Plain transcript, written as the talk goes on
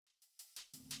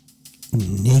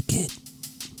naked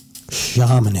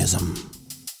shamanism.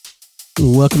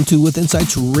 Welcome to With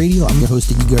Insights Radio. I'm your host,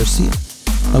 Iggy Garcia.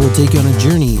 I will take you on a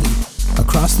journey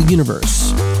across the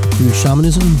universe through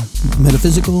shamanism,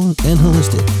 metaphysical, and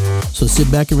holistic. So sit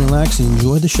back and relax and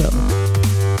enjoy the show.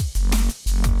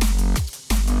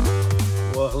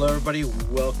 Well, hello everybody.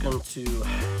 Welcome to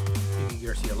Iggy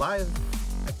Garcia Live,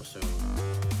 episode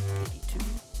 82.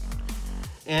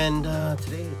 And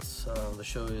today the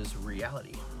show is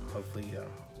reality. Hopefully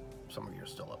some of you are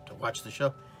still up to watch the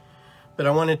show. But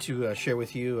I wanted to share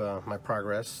with you my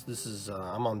progress. This is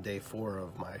I'm on day 4 of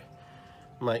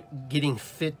my Getting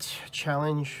Fit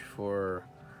challenge for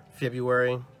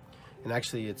February. And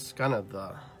actually it's kind of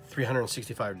the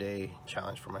 365-day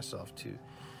challenge for myself to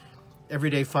every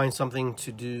day find something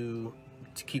to do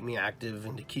to keep me active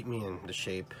and to keep me in the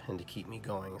shape and to keep me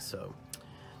going. So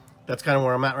that's kind of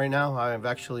where I'm at right now. I've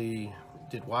actually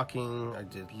did walking, I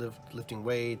did lifting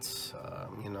weights,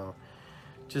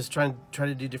 just try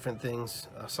to do different things.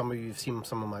 Some of you have seen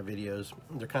some of my videos.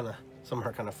 Some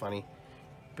are kind of funny,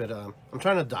 but I'm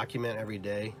trying to document every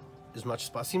day as much as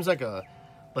possible. Seems like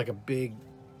a big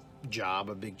job,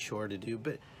 a big chore to do,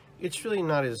 but it's really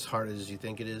not as hard as you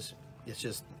think it is. It's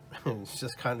just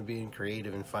kind of being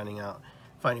creative and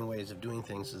finding ways of doing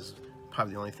things is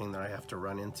probably the only thing that I have to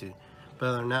run into. But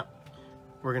other than that,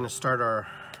 we're going to start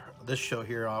this show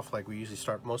here off like we usually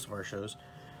start most of our shows,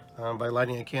 by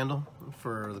lighting a candle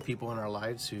for the people in our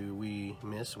lives who we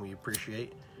miss and we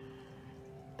appreciate,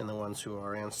 and the ones who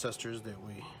are ancestors that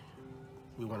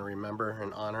we want to remember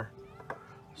and honor.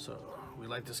 So we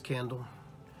light this candle.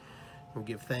 We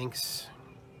give thanks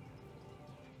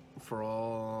for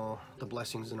all the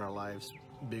blessings in our lives,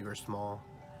 big or small.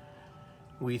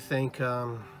 We thank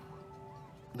the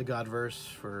Godverse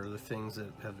for the things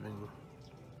that have been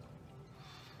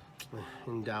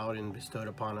endowed and bestowed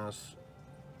upon us.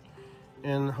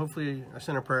 And hopefully I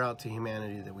send a prayer out to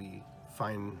humanity that we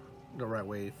find the right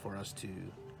way for us to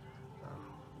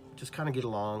just kind of get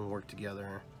along, work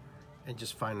together, and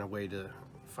just find a way to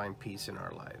find peace in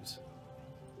our lives.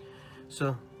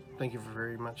 So thank you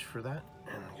very much for that,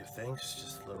 and I give thanks.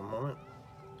 Just a little moment.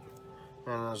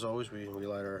 And as always, we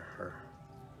light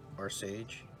our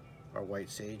sage, our white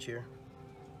sage here,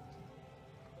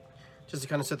 just to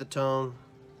kind of set the tone,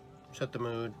 set the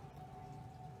mood.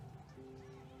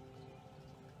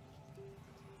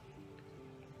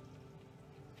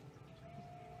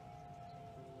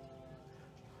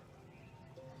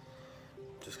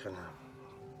 Just kind of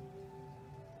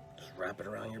wrap it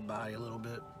around your body a little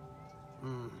bit.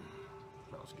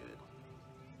 Smells good.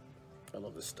 I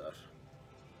love this stuff.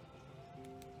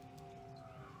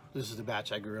 This is the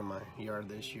batch I grew in my yard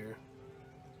this year.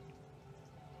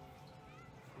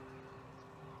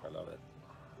 I love it.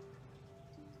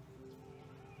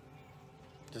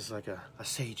 Just like a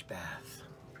sage bath.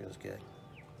 Feels good.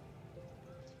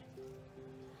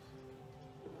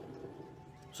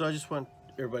 So I just want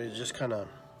everybody to just kind of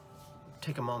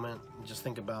take a moment and just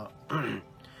think about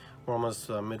we're almost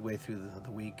midway through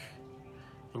the week,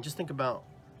 and just think about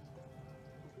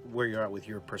where you're at with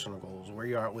your personal goals, where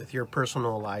you're at with your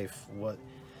personal life, what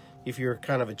if you're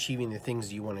kind of achieving the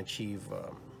things you want to achieve,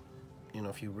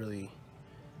 if you really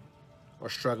are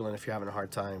struggling, if you're having a hard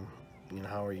time,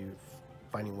 how are you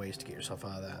finding ways to get yourself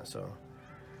out of that? So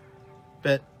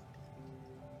but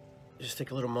just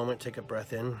take a little moment, take a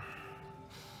breath in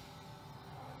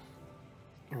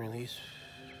and release.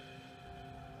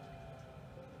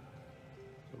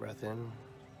 Breath in,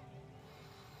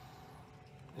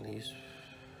 release.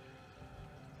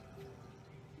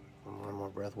 One more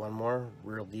breath, one more,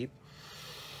 real deep.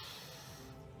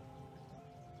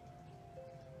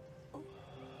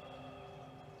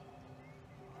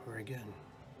 Very good.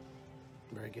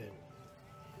 Very good.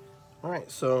 All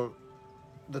right, so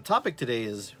the topic today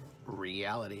is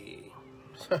reality.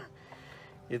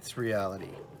 It's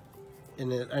reality.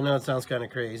 And I know it sounds kind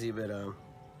of crazy, but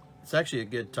it's actually a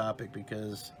good topic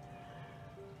because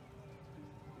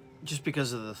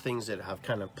of the things that have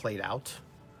kind of played out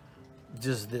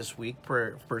just this week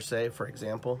per se. For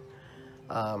example,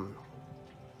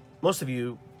 most of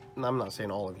you, and I'm not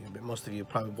saying all of you, but most of you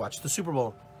probably watched the Super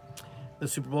Bowl. The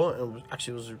Super Bowl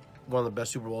actually was one of the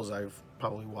best Super Bowls I've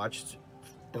probably watched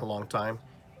in a long time.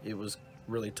 It was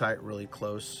really tight, really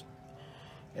close.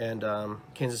 And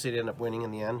Kansas City ended up winning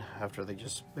in the end after they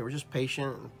were just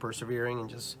patient and persevering,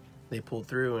 and they pulled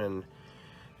through. And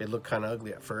it looked kind of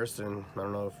ugly at first, and I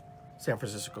don't know if San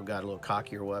Francisco got a little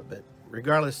cocky or what, but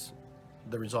regardless,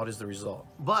 the result is the result.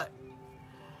 But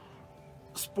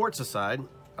sports aside,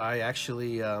 I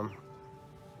actually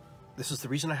this is the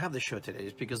reason I have this show today,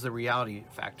 is because the reality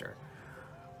factor.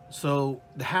 So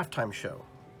the halftime show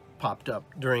popped up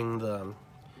during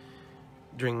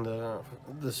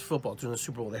this football, during the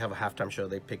Super Bowl. They have a halftime show.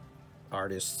 They pick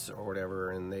artists or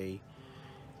whatever, and they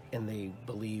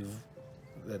believe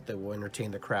that they will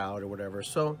entertain the crowd or whatever.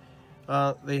 So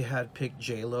they had picked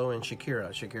J-Lo and Shakira.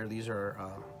 Shakira, these are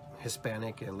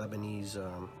Hispanic and Lebanese.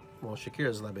 Well, Shakira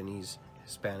is Lebanese,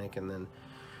 Hispanic, and then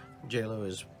J-Lo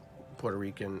is Puerto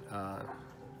Rican.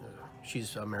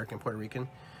 She's American Puerto Rican.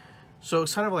 So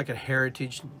it's kind of like a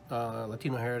heritage,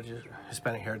 Latino heritage,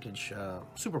 Hispanic heritage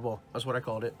Super Bowl. That's what I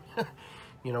called it.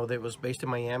 You know, that was based in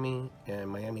Miami, and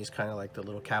Miami is kind of like the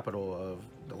little capital of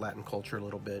the Latin culture a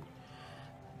little bit.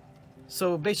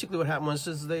 So basically what happened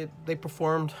was they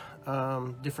performed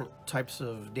different types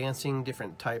of dancing,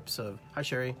 different types of, hi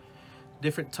Sherry,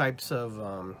 different types of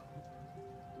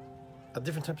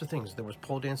things. There was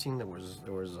pole dancing, there was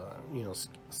you know,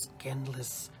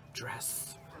 scandalous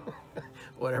dress,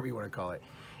 whatever you want to call it.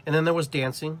 And then there was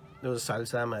dancing, there was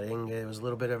salsa, merengue, it was a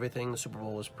little bit of everything. The Super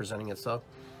Bowl was presenting itself.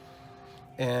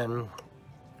 And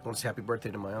I want to say happy birthday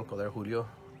to my uncle there, Julio.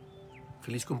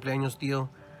 Feliz cumpleaños, tío.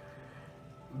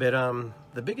 But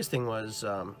the biggest thing was,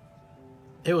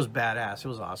 it was badass. It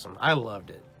was awesome. I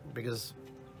loved it because,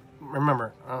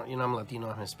 remember, you know, I'm Latino,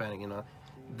 I'm Hispanic, you know.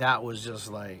 That was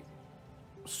just like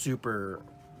super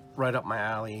right up my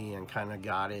alley, and kind of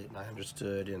got it, and I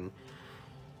understood. And,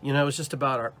 you know, it was just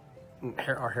about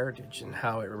our heritage and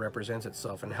how it represents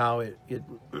itself and how it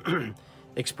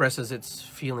expresses its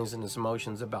feelings and its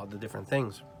emotions about the different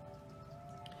things.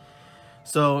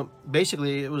 So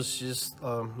basically, it was just,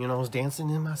 you know, I was dancing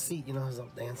in my seat. You know, I was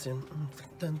dancing.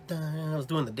 Dun, dun. I was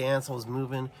doing the dance. I was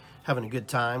moving, having a good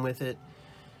time with it.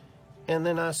 And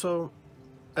then, I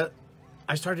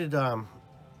started,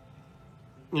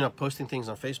 you know, posting things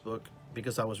on Facebook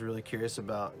because I was really curious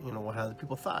about, you know, what other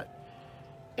people thought.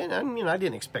 And I mean, I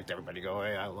didn't expect everybody to go,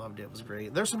 hey, I loved it. It was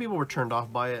great. There's some people who were turned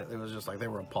off by it. It was just like they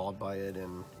were appalled by it,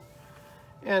 and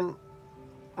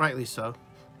rightly so.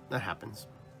 That happens,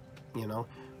 you know.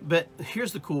 But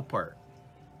here's the cool part.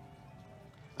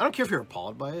 I don't care if you're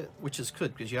appalled by it, which is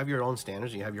good because you have your own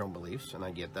standards, you have your own beliefs, and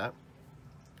I get that.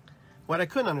 What I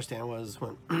couldn't understand was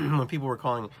when when people were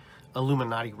calling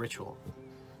Illuminati ritual.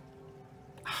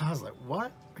 I was like,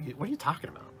 what are you talking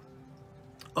about?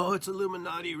 Oh, it's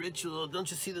Illuminati ritual. Don't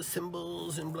you see the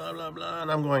symbols and blah, blah, blah. And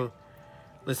I'm going,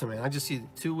 listen, man, I just see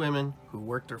two women who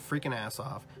worked their freaking ass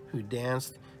off, who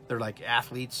danced. They're like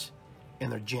athletes,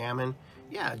 and they're jamming.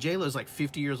 Yeah, J-Lo's like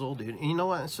 50 years old, dude. And you know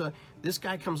what? So this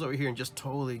guy comes over here and just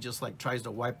totally just like tries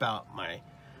to wipe out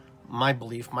my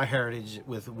belief, my heritage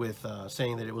with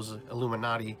saying that it was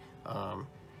Illuminati, some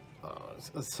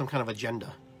kind of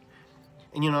agenda.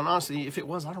 And, you know, and honestly, if it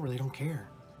was, I don't care,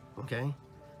 okay?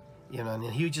 You know, and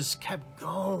he just kept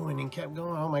going and kept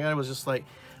going. Oh my God, I was just like,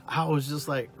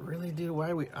 really, dude?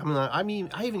 Why are we? I mean,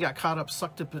 I even got caught up,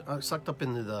 sucked up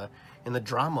into the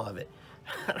drama of it.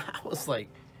 I was like,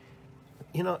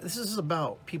 you know, this is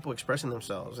about people expressing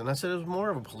themselves, and I said it was more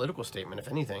of a political statement, if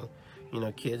anything. You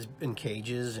know, kids in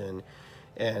cages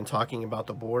and talking about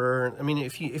the border. I mean,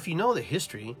 if you know the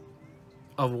history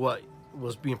of what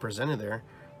was being presented there,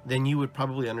 then you would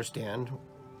probably understand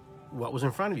what was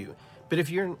in front of you. But if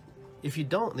you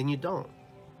don't, then you don't.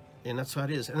 And that's how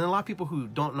it is. And a lot of people who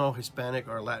don't know Hispanic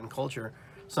or Latin culture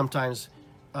sometimes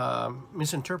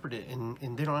misinterpret it,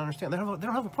 and they don't understand. They don't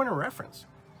have a point of reference.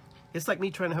 It's like me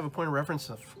trying to have a point of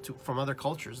reference from other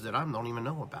cultures that I don't even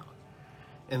know about.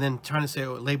 And then trying to say,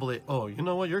 label it, oh, you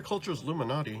know what, your culture is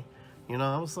Illuminati. You know,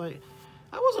 I was like,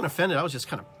 I wasn't offended. I was just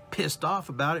kind of pissed off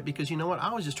about it because, you know what,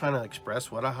 I was just trying to express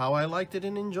how I liked it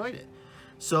and enjoyed it.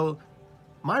 So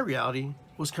my reality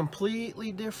was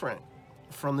completely different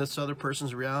from this other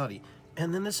person's reality.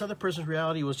 And then this other person's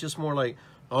reality was just more like,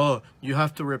 oh, you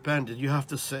have to repent, you have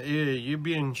to say, hey, you're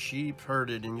being sheep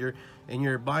herded, and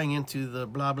you're buying into the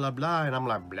blah blah blah. And I'm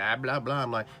like, blah blah blah.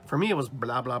 I'm like, for me it was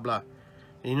blah blah blah.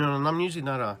 And, you know, and I'm usually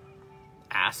not a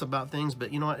ass about things,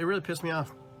 but you know what, it really pissed me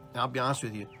off, I'll be honest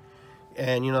with you.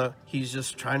 And, you know, he's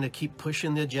just trying to keep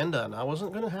pushing the agenda, and I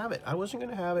wasn't going to have it.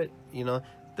 You know,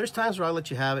 there's times where I'll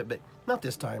let you have it, but not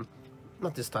this time.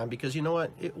 Not this time, because you know what?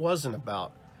 It wasn't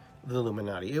about the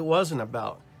Illuminati. It wasn't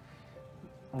about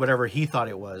whatever he thought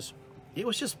it was. It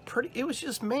was just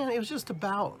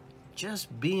about just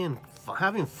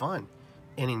having fun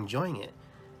and enjoying it,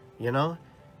 you know?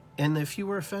 And if you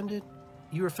were offended,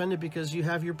 you were offended because you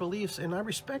have your beliefs, and I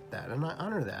respect that, and I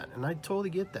honor that, and I totally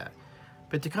get that.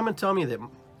 But to come and tell me that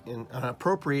and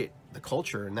appropriate the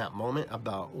culture in that moment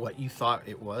about what you thought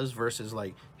it was versus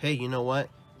like, hey, you know what?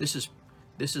 This is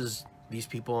these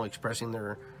people expressing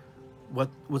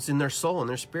what's in their soul and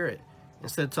their spirit.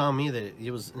 instead of telling me that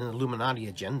it was an Illuminati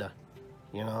agenda.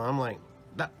 You know, I'm like,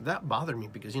 that bothered me,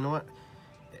 because you know what?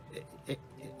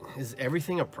 Is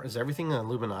everything an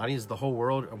Illuminati? Is the whole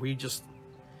world? Are we just?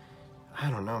 I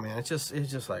don't know, man. It's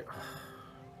just like,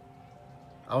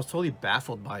 I was totally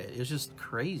baffled by it. It was just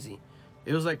crazy.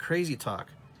 It was like crazy talk.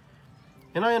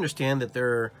 And I understand that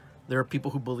there are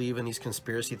people who believe in these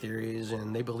conspiracy theories,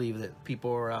 and they believe that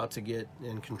people are out to get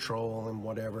in control and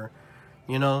whatever,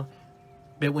 you know.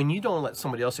 But when you don't let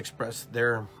somebody else express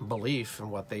their belief in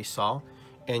what they saw,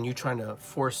 and you trying to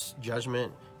force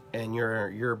judgment and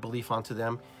your belief onto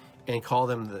them, and call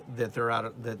them that they're out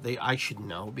of, that I should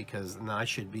know, because and I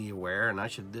should be aware, and I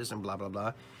should this and blah blah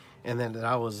blah, and then that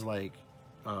I was like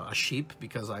a sheep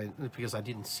because I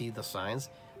didn't see the signs.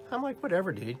 I'm like,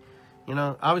 whatever, dude. You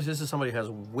know, obviously this is somebody who has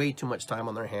way too much time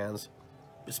on their hands.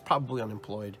 Is probably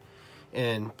unemployed,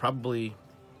 and probably,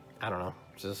 I don't know,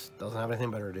 just doesn't have anything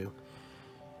better to do.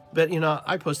 But, you know,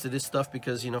 I posted this stuff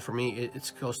because, you know, for me, it's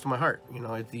close to my heart. You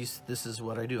know, this is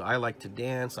what I do. I like to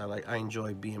dance. I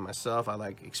enjoy being myself. I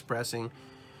like expressing.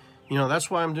 You know,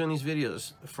 that's why I'm doing these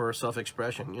videos, for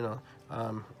self-expression. You know,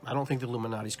 I don't think the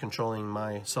Illuminati's controlling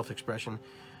my self-expression.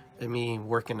 And me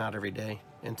working out every day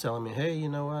and telling me, hey, you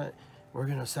know what? We're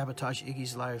going to sabotage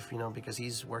Iggy's life, you know, because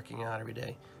he's working out every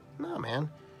day. No, man.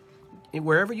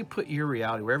 Wherever you put your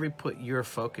reality, wherever you put your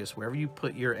focus, wherever you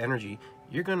put your energy,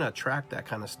 you're going to attract that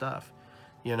kind of stuff,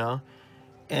 you know?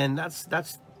 And that's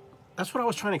what I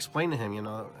was trying to explain to him, you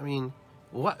know? I mean,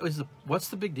 what's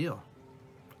the big deal?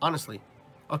 Honestly.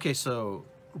 Okay, so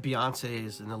Beyonce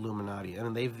is an Illuminati,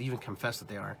 and they've even confessed that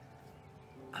they are.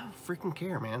 I don't freaking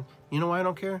care, man. You know why I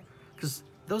don't care? Because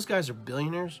those guys are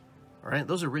billionaires, all right?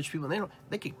 Those are rich people.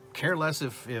 They could care less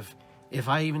if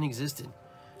I even existed.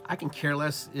 I can care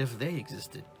less if they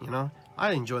existed, you know?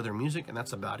 I enjoy their music, and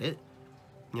that's about it.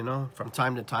 You know, from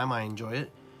time to time I enjoy it.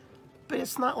 But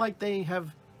it's not like they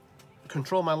have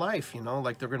control my life, you know,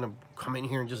 like they're going to come in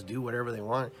here and just do whatever they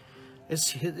want.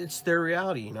 It's their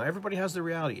reality, you know. Everybody has their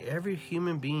reality. Every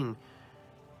human being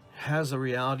has a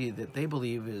reality that they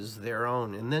believe is their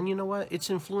own. And then, you know what? It's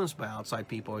influenced by outside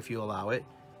people if you allow it.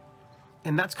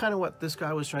 And that's kind of what this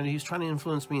guy was trying to do. He's trying to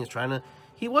influence me.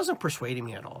 He wasn't persuading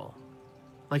me at all.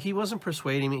 Like, he wasn't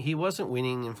persuading me. He wasn't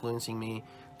winning, influencing me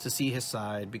to see his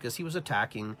side, because he was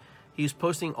attacking. He was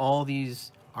posting all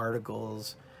these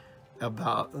articles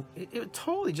about it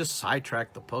totally just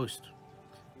sidetracked the post.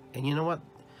 And you know what?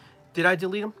 Did I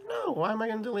delete him? No. Why am I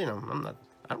going to delete him?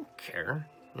 I don't care.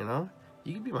 You know,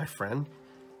 you can be my friend.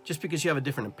 Just because you have a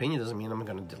different opinion doesn't mean I'm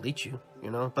going to delete you.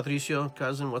 You know, Patricio,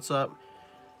 cousin, what's up?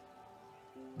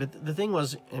 But the thing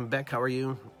was, and Beck, how are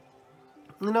you?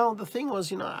 You know, the thing was,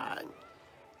 you know,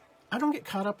 I don't get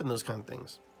caught up in those kind of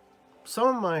things. So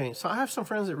I have some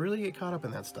friends that really get caught up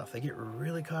in that stuff. They get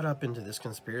really caught up into this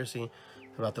conspiracy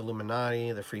about the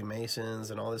Illuminati, the Freemasons,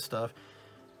 and all this stuff.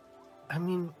 I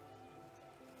mean,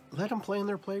 let them play in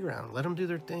their playground. Let them do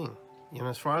their thing. You know,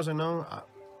 as far as I know,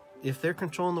 if they're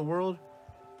controlling the world,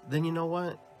 then you know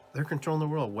what? They're controlling the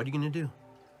world. What are you going to do?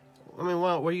 I mean,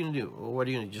 what are you going to do? What are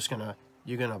you going to do?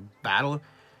 You're going to battle?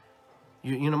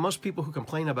 You know, most people who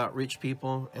complain about rich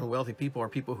people and wealthy people are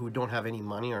people who don't have any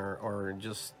money or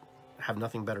just have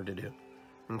nothing better to do.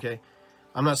 Okay?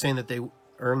 I'm not saying that they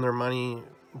earn their money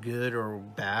good or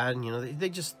bad. You know, they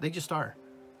just are.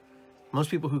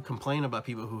 Most people who complain about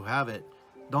people who have it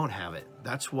don't have it.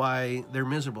 That's why they're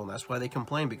miserable. And that's why they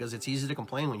complain, because it's easy to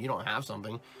complain when you don't have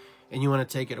something and you want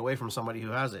to take it away from somebody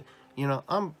who has it. You know,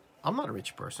 I'm not a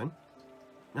rich person.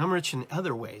 I'm rich in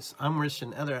other ways. I'm rich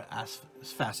in other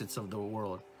facets of the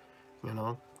world. You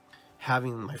know,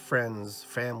 having my friends,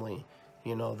 family,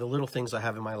 you know, the little things I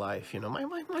have in my life, you know,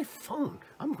 my phone.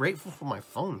 I'm grateful for my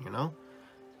phone, you know.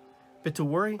 But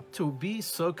to be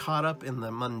so caught up in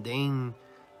the mundane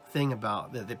thing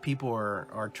about that people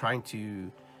are trying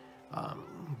to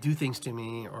do things to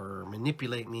me or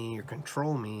manipulate me or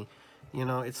control me, you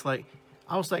know, it's like,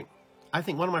 I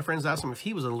think one of my friends asked him if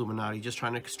he was an Illuminati just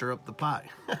trying to stir up the pot.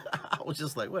 I was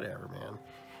just like, whatever, man.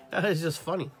 That is just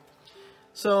funny.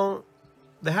 So,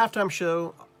 the halftime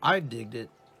show, I digged it.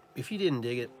 If you didn't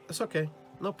dig it, that's okay.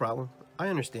 No problem. I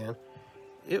understand.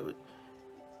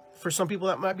 For some people,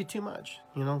 that might be too much.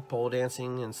 You know, pole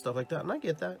dancing and stuff like that. And I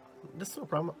get that. That's no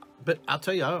problem. But I'll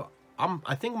tell you,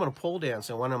 I think I'm going to pole dance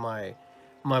in one of my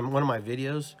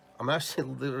videos. I'm actually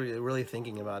literally really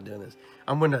thinking about doing this.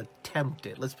 I'm going to attempt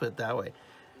it. Let's put it that way.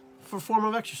 For a form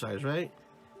of exercise, right?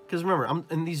 Because remember,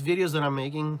 in these videos that I'm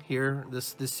making here,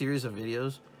 this series of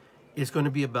videos, it's going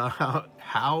to be about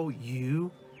how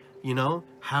you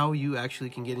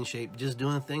actually can get in shape just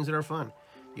doing things that are fun.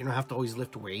 You don't have to always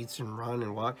lift weights and run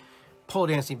and walk. pole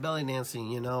dancing, belly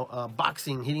dancing,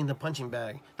 boxing, hitting the punching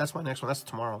bag. That's my next one. That's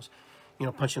tomorrow's.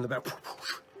 Punching the bag.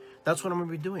 That's what I'm going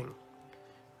to be doing.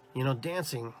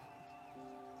 Dancing.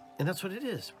 And that's what it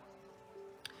is.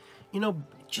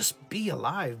 Just be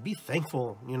alive. Be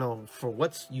thankful, for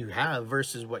what you have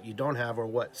versus what you don't have or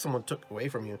what someone took away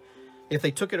from you. If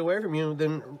they took it away from you,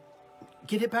 then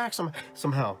get it back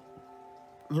somehow.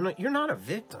 You're not a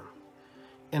victim.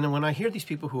 And then when I hear these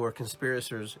people who are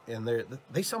conspirators and they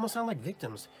almost sound like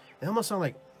victims. They almost sound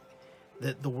like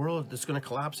the world is going to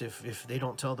collapse if they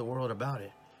don't tell the world about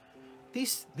it.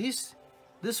 This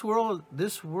world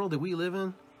that we live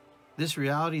in, this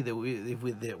reality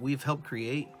that we've helped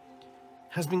create,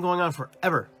 has been going on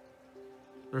forever.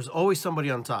 There's always somebody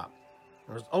on top.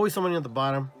 There's always somebody at the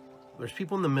bottom. There's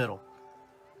people in the middle.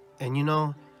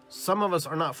 And some of us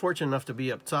are not fortunate enough to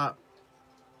be up top.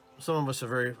 Some of us are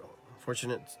very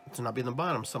fortunate to not be in the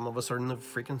bottom. Some of us are in the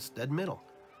freaking dead middle.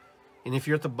 And if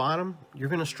you're at the bottom, you're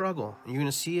going to struggle. And you're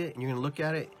going to see it, and you're going to look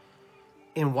at it.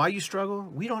 And why you struggle,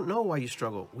 we don't know why you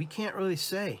struggle. We can't really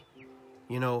say,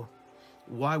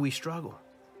 why we struggle.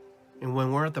 And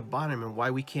when we're at the bottom and why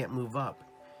we can't move up,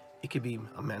 it could be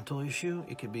a mental issue.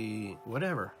 It could be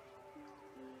whatever.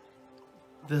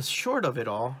 The short of it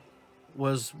all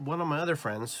was one of my other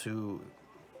friends who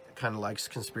kind of likes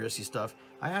conspiracy stuff.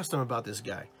 I asked him about this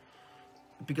guy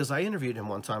because I interviewed him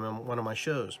one time on one of my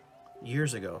shows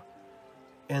years ago.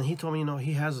 And he told me,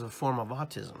 he has a form of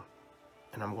autism.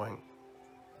 And I'm going,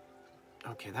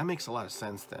 okay, that makes a lot of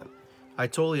sense then. I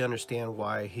totally understand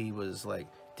why he was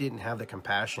didn't have the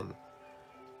compassion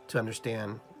to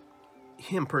understand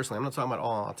him personally. I'm not talking about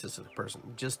all autistic person,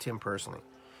 just him personally.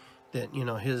 That,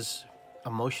 his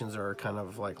emotions are kind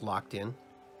of locked in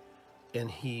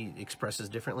and he expresses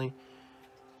differently.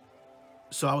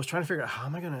 So I was trying to figure out, how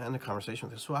am I going to end the conversation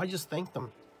with this? So I just thanked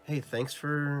them. Hey, thanks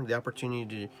for the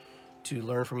opportunity to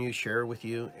learn from you, share with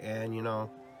you, and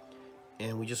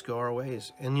and we just go our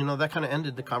ways. And that kind of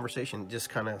ended the conversation, just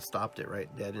kind of stopped it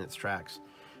right dead in its tracks.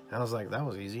 And I was like, that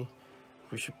was easy.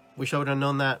 Wish I would have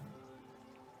known that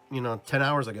 10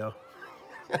 hours ago.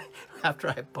 After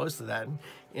I posted that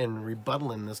and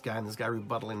rebuttaling this guy and this guy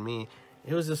rebuttaling me.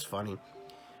 It was just funny.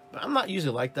 But I'm not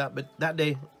usually like that, but that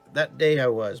day I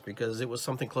was, because it was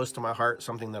something close to my heart,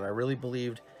 something that I really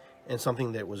believed, and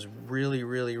something that was really,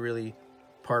 really, really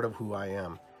part of who I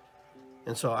am.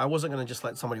 And so I wasn't going to just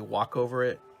let somebody walk over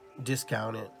it,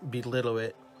 discount it, belittle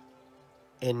it,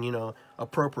 and,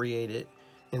 appropriate it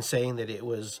and saying that it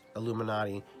was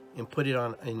Illuminati and put it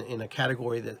on in a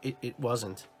category that it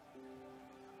wasn't.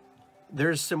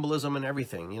 There's symbolism in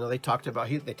everything. They talked about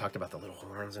the little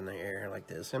horns in the air like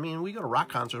this. I mean, we go to rock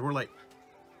concerts, we're like,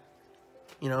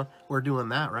 we're doing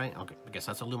that, right? Okay, I guess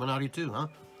that's Illuminati too,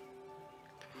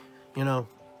 huh?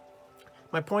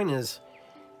 My point is,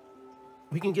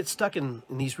 we can get stuck in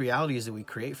these realities that we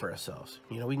create for ourselves.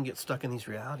 We can get stuck in these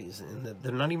realities, and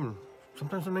they're not even,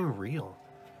 sometimes they're not even real.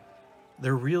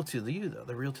 They're real to you, though.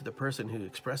 They're real to the person who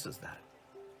expresses that.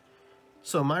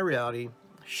 So my reality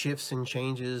shifts and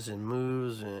changes and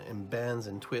moves and bends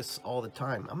and twists all the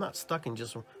time. I'm not stuck in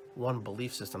just one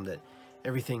belief system that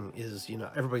everything is,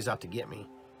 everybody's out to get me.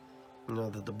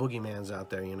 That the boogeyman's out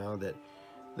there,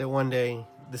 that one day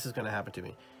this is going to happen to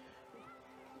me.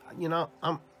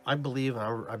 I believe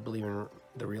in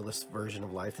the realist version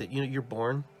of life, that, you're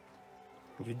born,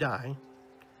 you die,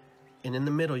 and in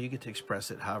the middle you get to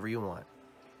express it however you want.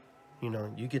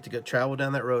 You get to travel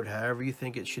down that road however you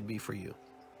think it should be for you.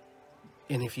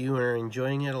 And if you are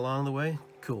enjoying it along the way,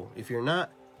 cool. If you're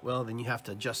not, well, then you have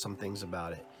to adjust some things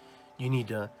about it. You need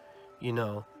to,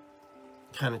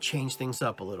 kind of change things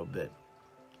up a little bit.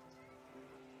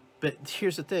 But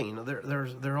here's the thing, there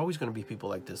are always going to be people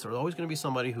like this. There's always going to be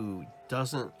somebody who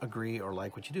doesn't agree or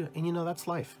like what you do. And that's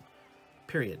life,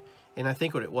 period. And I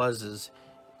think what it was,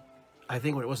 I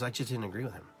just didn't agree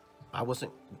with him. I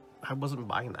wasn't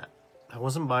buying that. I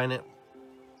wasn't buying it.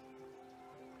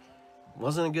 It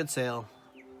wasn't a good sale.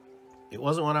 It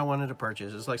wasn't what I wanted to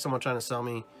purchase. It's like someone trying to sell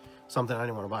me something I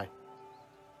didn't want to buy.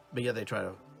 But yet they try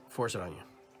to force it on you.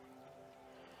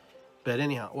 But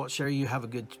anyhow, well, Sherry, you have a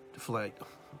good flight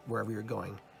wherever you're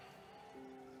going.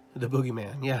 The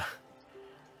boogeyman, yeah.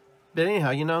 But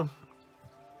anyhow,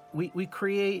 we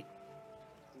create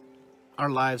our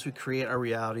lives, we create our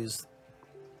realities,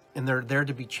 and they're there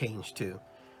to be changed too.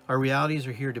 Our realities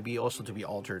are here to be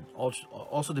altered,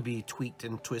 also to be tweaked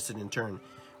and twisted and turned.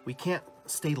 We can't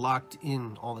stay locked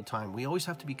in all the time. We always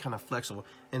have to be kind of flexible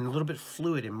and a little bit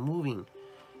fluid and moving.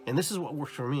 And this is what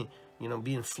works for me,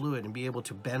 being fluid and be able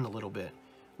to bend a little bit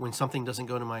when something doesn't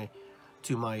go to my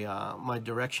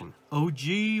direction. Oh,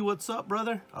 gee, what's up,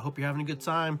 brother? I hope you're having a good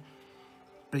time.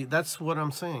 But that's what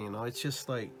I'm saying. It's just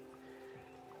like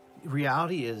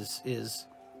reality is it's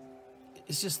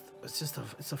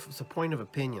a point of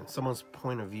opinion, someone's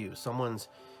point of view, someone's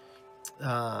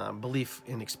belief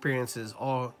and experiences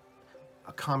all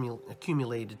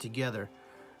accumulated together,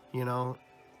 you know,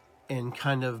 and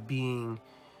kind of being,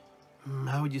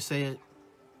 how would you say it,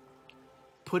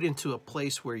 put into a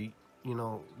place where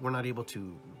we're not able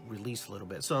to release a little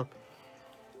bit. So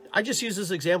I just use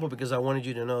this example because I wanted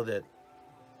you to know that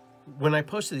when I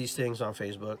posted these things on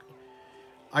Facebook,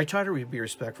 I try to be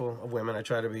respectful of women. I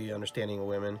try to be understanding of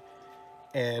women.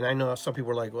 And I know some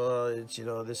people are like, well, it's,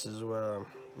 this is,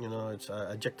 it's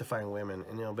objectifying women.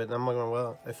 And, but I'm going,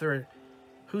 well,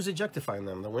 who's objectifying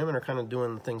them? The women are kind of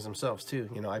doing the things themselves too.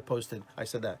 I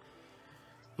said that,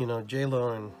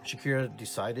 J-Lo and Shakira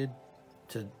decided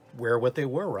to wear what they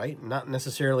were, right? Not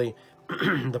necessarily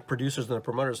the producers and the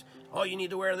promoters, oh, you need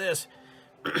to wear this.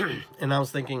 And I was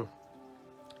thinking,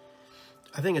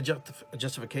 I think a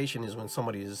justification is when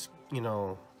somebody is,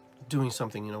 doing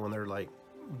something, when they're like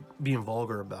being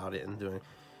vulgar about it and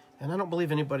I don't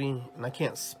believe anybody, and I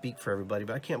can't speak for everybody,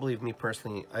 but I can't believe me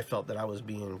personally, I felt that I was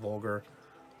being vulgar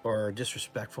or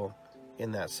disrespectful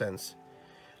in that sense.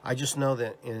 I just know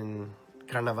that in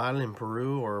Carnaval in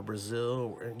Peru or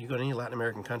Brazil, or you go to any Latin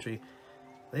American country,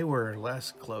 they wear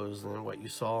less clothes than what you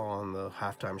saw on the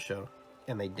halftime show.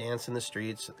 And they dance in the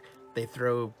streets, they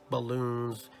throw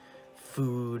balloons,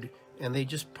 food, and they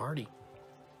just party.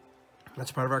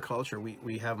 That's part of our culture.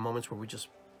 We have moments where we just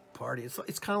party.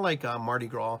 It's kind of like Mardi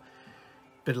Gras,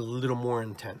 but a little more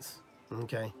intense,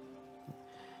 okay?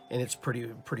 And it's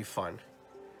pretty fun.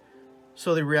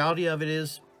 So the reality of it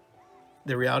is,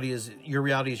 your reality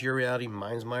is your reality,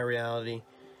 mine's my reality,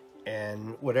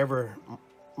 and whatever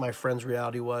my friend's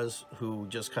reality was, who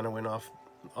just kind of went off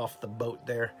the boat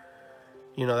there,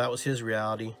 that was his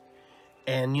reality.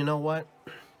 And you know what?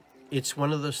 It's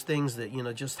one of those things that,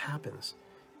 just happens.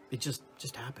 It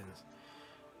just happens.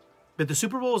 But the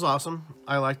Super Bowl was awesome.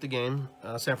 I liked the game.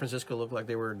 San Francisco looked like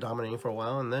they were dominating for a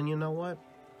while. And then, you know what?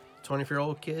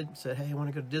 24-year-old kid said, hey, I want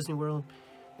to go to Disney World.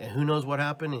 And who knows what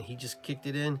happened. And he just kicked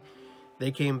it in.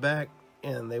 They came back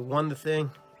and they won the thing.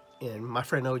 And my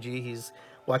friend OG, he's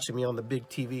watching me on the big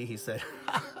TV. He said,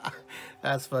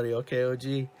 that's funny. Okay,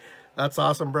 OG. That's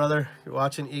awesome, brother. You're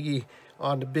watching Iggy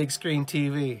on the big screen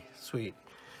TV. Sweet.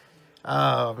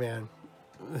 Oh, man.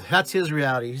 That's his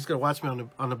reality. He's going to watch me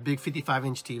on a big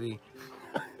 55-inch TV.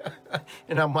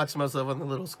 And I'm watching myself on the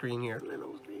little screen here.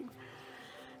 Little screen.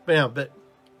 But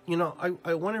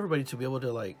I want everybody to be able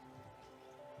to, like,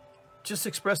 just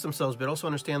express themselves, but also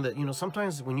understand that,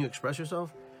 sometimes when you express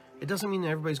yourself, it doesn't mean that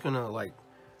everybody's going to, like,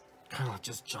 kind of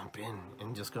just jump in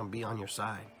and just going to be on your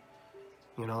side.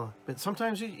 But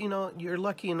sometimes, you're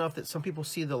lucky enough that some people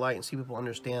see the light and see people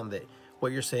understand that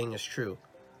what you're saying is true.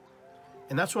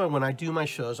 And that's why when I do my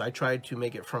shows, I try to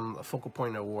make it from a focal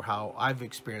point of how I've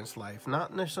experienced life,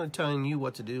 not necessarily telling you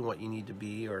what to do, what you need to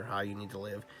be, or how you need to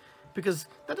live, because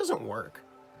that doesn't work.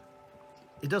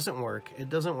 It doesn't work. It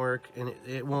doesn't work, and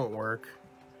it won't work.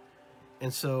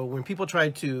 And so when people try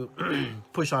to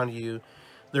push onto you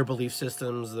their belief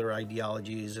systems, their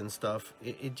ideologies and stuff,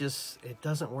 it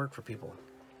doesn't work for people.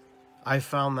 I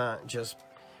found that just,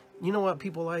 what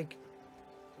people like?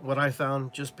 What I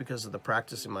found, just because of the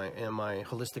practice in my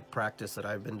holistic practice that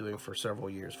I've been doing for several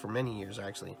years, for many years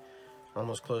actually,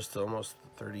 almost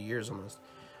 30 years almost.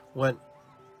 What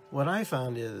I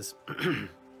found is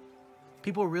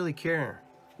people really care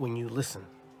when you listen,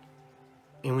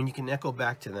 and when you can echo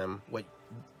back to them what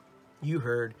you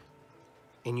heard,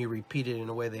 and you repeat it in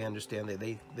a way they understand, that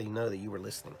they know that you were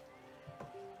listening.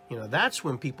 That's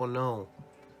when people know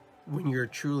when you're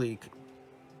truly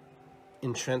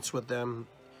entrenched with them,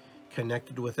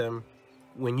 connected with them,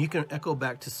 when you can echo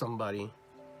back to somebody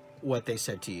what they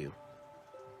said to you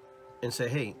and say,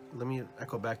 hey, let me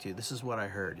echo back to you. This is what I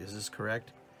heard. Is this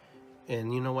correct?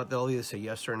 And you know what? They'll either say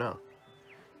yes or no.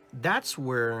 That's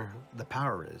where the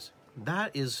power is.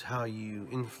 That is how you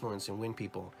influence and win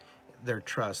people. Their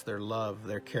trust, their love,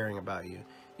 their caring about you,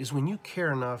 is when you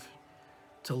care enough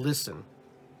to listen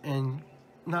and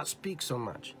not speak so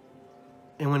much.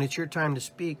 And when it's your time to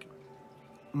speak,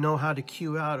 know how to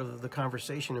cue out of the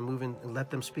conversation and move in and let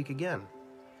them speak again.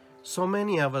 So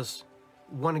many of us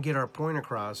want to get our point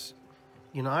across.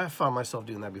 I found myself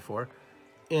doing that before.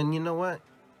 And you know what?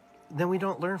 Then we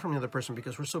don't learn from the other person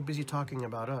because we're so busy talking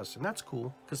about us. And that's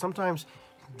cool, because sometimes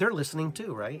they're listening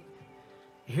too, right?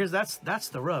 That's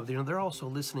the rub. They're also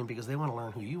listening because they want to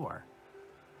learn who you are.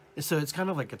 And so it's kind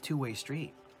of like a two-way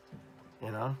street,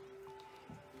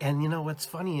 And what's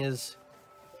funny is,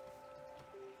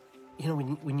 you know,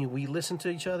 we listen to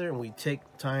each other and we take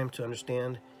time to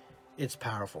understand, it's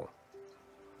powerful.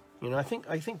 You know, I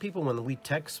think people, when we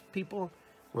text people,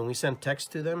 when we send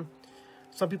text to them,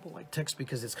 some people like text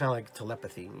because it's kind of like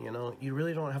telepathy. You know, you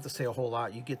really don't have to say a whole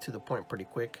lot. You get to the point pretty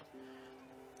quick.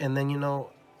 And then, you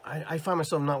know, I find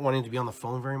myself not wanting to be on the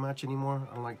phone very much anymore.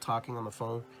 I don't like talking on the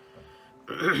phone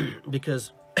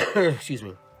because, excuse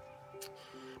me,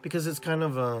 because it's kind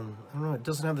of, I don't know, it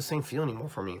doesn't have the same feel anymore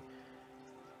for me.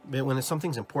 But when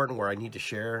something's important where I need to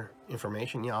share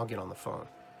information, yeah, I'll get on the phone.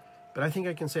 But I think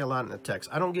I can say a lot in the text.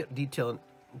 I don't get detail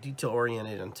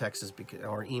oriented in texts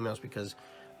or emails because,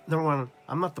 number one,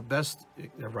 I'm not the best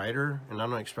writer and I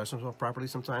don't express myself properly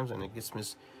sometimes, and it gets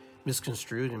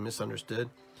misconstrued and misunderstood.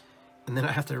 And then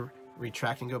I have to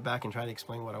retract and go back and try to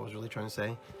explain what I was really trying to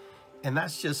say. And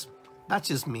that's just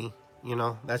me, you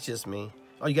know, that's just me.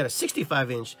 Oh, you got a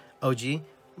 65-inch OG?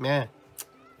 Man,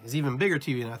 it's even bigger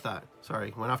TV than I thought.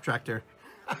 Sorry, went off track there.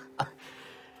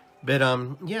 But,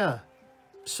 yeah.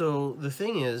 So the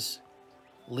thing is,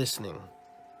 listening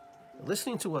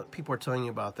to what people are telling you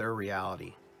about their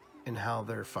reality and how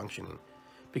they're functioning.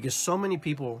 Because so many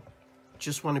people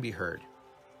just want to be heard.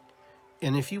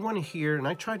 And if you want to hear, and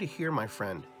I tried to hear my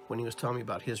friend when he was telling me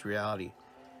about his reality,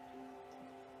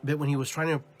 but when he was trying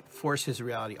to force his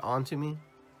reality onto me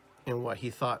and what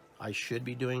he thought I should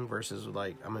be doing versus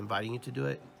like, I'm inviting you to do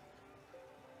it,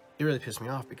 it really pissed me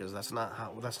off because that's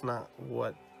not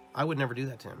what, I would never do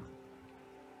that to him.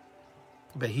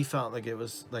 But he felt like it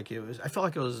was, I felt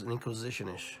like it was an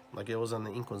Inquisition-ish, like it was on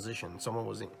the Inquisition. Someone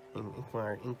was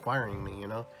inquiring me, you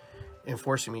know, and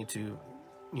forcing me to,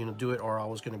 you know, do it or I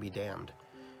was going to be damned.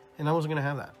 And I wasn't going to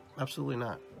have that. Absolutely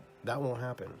not. That won't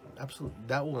happen. Absolutely.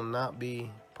 That will not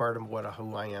be part of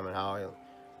who I am and how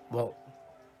well,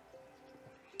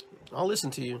 I'll listen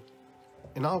to you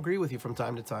and I'll agree with you from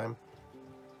time to time.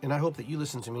 And I hope that you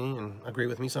listen to me and agree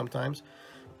with me sometimes.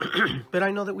 But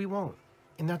I know that we won't.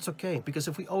 And that's okay. Because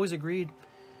if we always agreed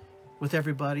with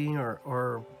everybody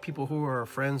or people who are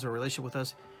friends or relationship with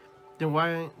us, then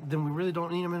we really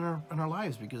don't need them in our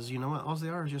lives. Because you know what? All they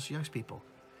are is just yes people.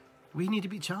 We need to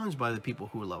be challenged by the people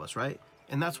who love us, right?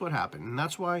 And that's what happened. And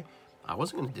that's why I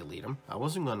wasn't going to delete him. I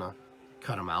wasn't going to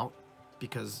cut him out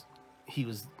because he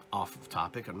was off of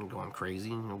topic and going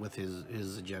crazy with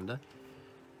his agenda.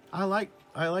 I like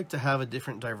to have a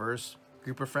different, diverse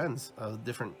group of friends,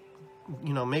 different,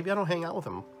 you know, maybe I don't hang out with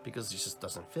them because it just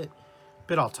doesn't fit,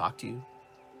 but I'll talk to you.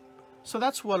 So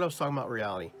that's what I was talking about,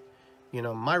 reality. You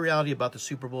know, my reality about the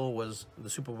Super Bowl was the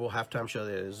Super Bowl halftime show.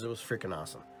 It was freaking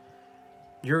awesome.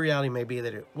 Your reality may be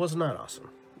that it was not awesome.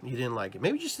 You didn't like it.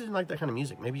 Maybe you just didn't like that kind of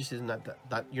music. Maybe you just didn't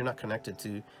that you're not connected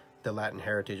to the Latin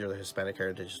heritage or the Hispanic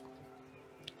heritage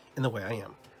in the way I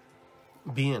am.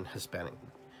 Being Hispanic,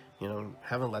 you know,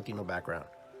 having a Latino background,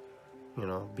 you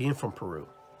know, being from Peru.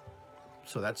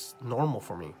 So that's normal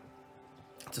for me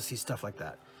to see stuff like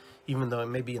that. Even though it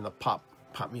may be in the pop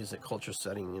music culture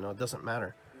setting, you know, it doesn't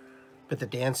matter. But the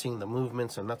dancing, the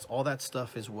movements, and that's all that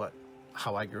stuff is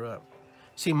how I grew up.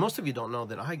 See, most of you don't know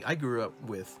that I grew up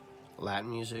with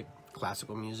Latin music,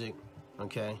 classical music,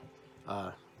 okay?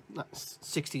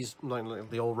 60s, like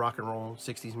the old rock and roll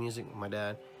 60s music with my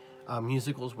dad.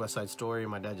 Musicals, West Side Story,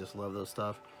 my dad just loved those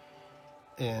stuff.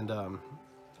 And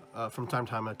from time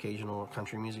to time, occasional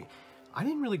country music. I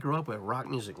didn't really grow up with rock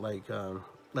music like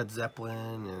Led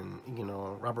Zeppelin and, you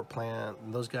know, Robert Plant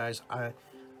and those guys.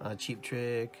 Cheap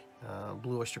Trick,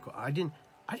 Blue Oyster Cult. I didn't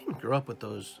grow up with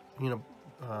those, you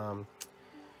know,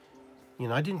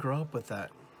 I didn't grow up with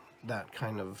that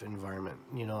kind of environment.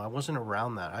 You know, I wasn't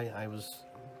around that. I was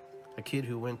a kid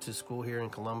who went to school here in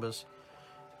Columbus,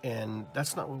 and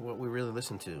that's not what we really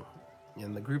listened to.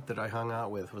 And the group that I hung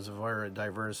out with was a very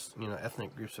diverse, you know,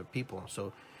 ethnic groups of people.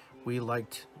 So we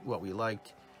liked what we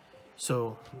liked.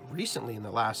 So recently, in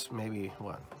the last maybe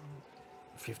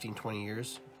 15, 20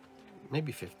 years,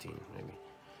 maybe 15,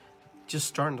 just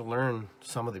starting to learn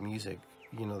some of the music,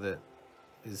 you know, that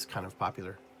is kind of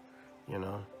popular. You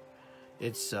know,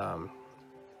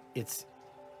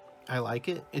 I like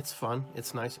it. It's fun.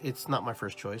 It's nice. It's not my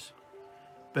first choice,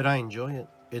 but I enjoy it.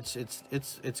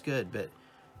 It's good. But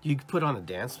you put on a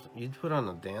dance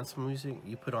music.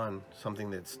 You put on something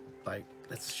that's like,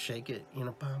 let's shake it, you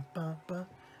know, bum, bum, bum,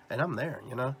 and I'm there.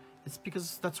 You know, it's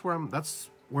because that's where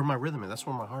my rhythm is. That's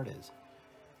where my heart is.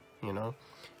 You know,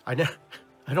 I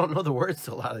don't know the words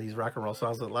to a lot of these rock and roll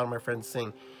songs that a lot of my friends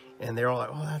sing, and they're all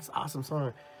like, "Oh, that's an awesome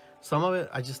song." Some of it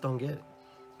I just don't get,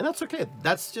 and that's okay.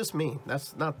 That's just me.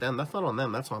 That's not them. That's not on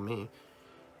them. That's on me.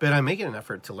 But I make an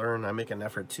effort to learn. I make an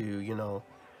effort to, you know,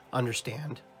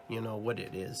 understand, you know, what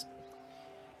it is.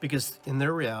 Because in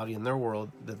their reality, in their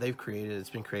world that they've created, it's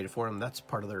been created for them. That's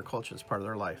part of their culture. It's part of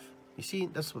their life. You see,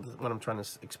 that's what I'm trying to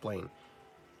explain.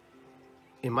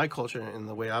 In my culture and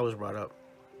the way I was brought up,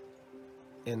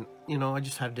 and I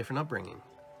just had a different upbringing,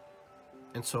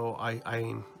 and so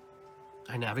I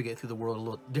navigate through the world a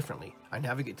little differently. I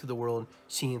navigate through the world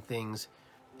seeing things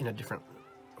in a different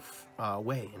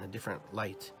way, in a different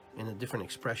light, in a different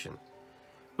expression,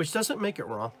 which doesn't make it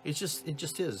wrong. It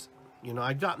just is.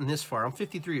 I've gotten this far. I'm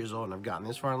 53 years old, and I've gotten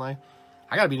this far in life.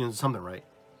 I got to be doing something right.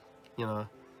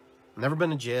 Never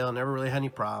been to jail. Never really had any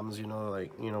problems.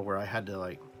 Where I had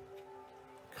to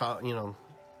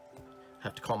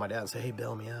have to call my dad and say, "Hey,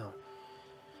 bail me out."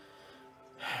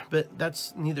 But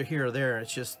that's neither here or there.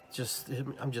 It's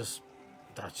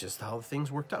that's just how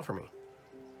things worked out for me.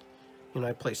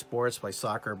 I play sports, play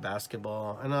soccer,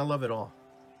 basketball, and I love it all.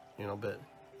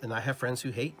 And I have friends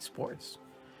who hate sports.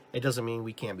 It doesn't mean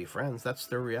we can't be friends. That's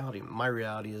their reality. My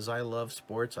reality is I love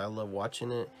sports. I love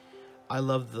watching it. I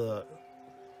love the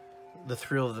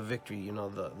thrill of the victory.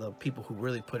 The people who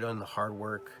really put in the hard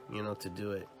work, to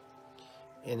do it.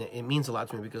 And it means a lot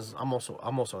to me because I'm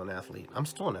also an athlete. I'm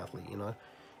still an athlete,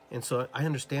 and so I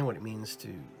understand what it means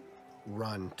to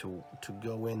run, to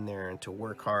go in there and to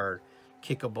work hard,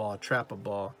 kick a ball, trap a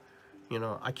ball.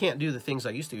 I can't do the things I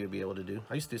used to be able to do.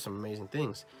 I used to do some amazing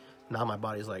things. Now my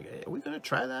body's like, "Hey, are we gonna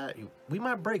try that? We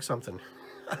might break something."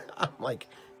 I'm like,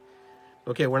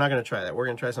 "Okay, we're not gonna try that. We're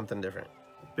gonna try something different."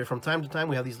 But from time to time,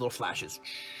 we have these little flashes,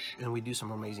 and we do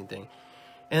some amazing thing.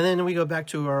 And then we go back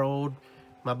to our old.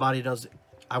 My body does.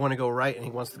 I want to go right, and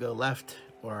he wants to go left,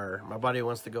 or my body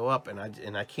wants to go up, and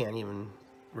I can't even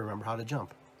remember how to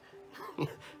jump.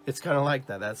 It's kind of like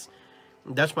that. That's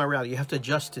my reality. You have to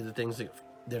adjust to the things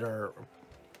that are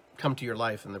come to your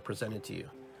life and they're presented to you.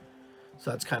 So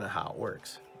that's kind of how it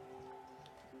works.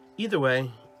 Either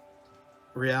way,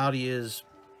 reality is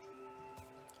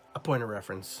a point of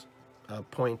reference, a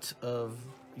point of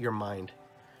your mind,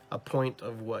 a point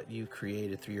of what you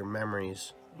created through your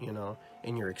memories,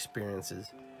 and your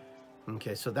experiences.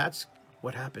 Okay, so that's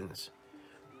what happens.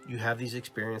 You have these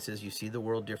experiences, you see the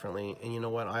world differently, and you know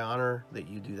what? I honor that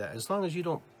you do that. As long as you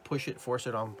don't force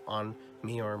it on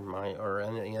me or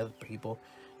any other people,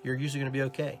 you're usually going to be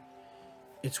okay.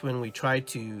 It's when we try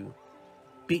to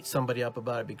beat somebody up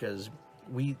about it because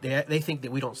they think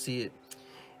that we don't see it.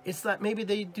 It's that maybe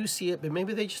they do see it, but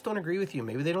maybe they just don't agree with you.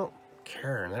 Maybe they don't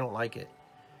care and they don't like it.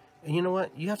 And you know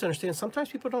what? You have to understand, sometimes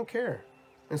people don't care.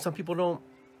 And some people don't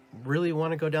really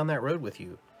want to go down that road with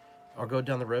you or go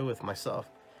down the road with myself.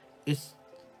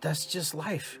 That's just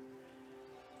life.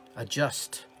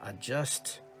 Adjust.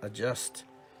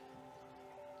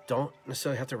 Don't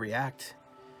necessarily have to react.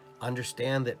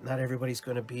 Understand that not everybody's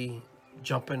going to be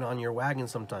jumping on your wagon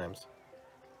sometimes.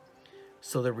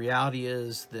 So the reality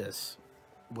is this: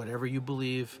 whatever you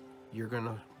believe, you're going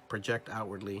to project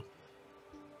outwardly,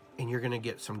 and you're going to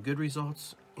get some good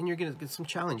results, and you're going to get some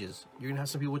challenges. You're going to have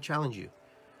some people challenge you.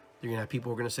 You're going to have people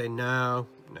who are going to say, no.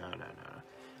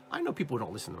 I know people who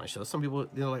don't listen to my show. Some people,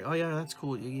 they're like, "Oh yeah, that's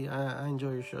cool, Iggy. I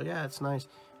enjoy your show. Yeah, it's nice."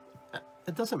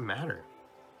 It doesn't matter.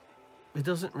 It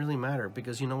doesn't really matter,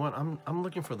 because you know what? I'm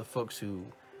looking for the folks who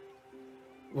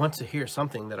want to hear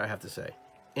something that I have to say.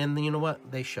 And you know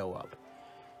what? They show up.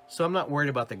 So I'm not worried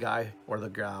about the guy or the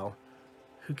gal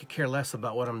who could care less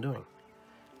about what I'm doing.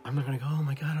 I'm not going to go, "Oh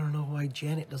my God, I don't know why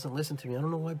Janet doesn't listen to me. I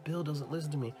don't know why Bill doesn't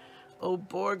listen to me. Oh,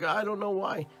 Borg, I don't know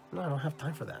why." No, I don't have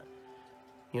time for that.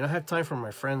 I have time for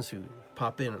my friends who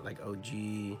pop in, like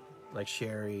OG, like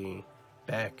Sherry,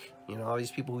 Beck, all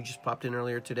these people who just popped in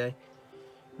earlier today.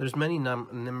 There's many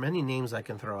names I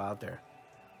can throw out there.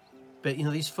 But,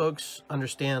 these folks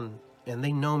understand, and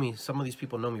they know me. Some of these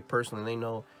people know me personally. They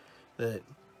know that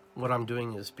what I'm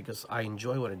doing is because I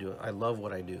enjoy what I do. I love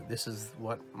what I do. This is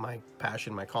what my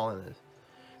passion, my calling is.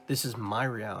 This is my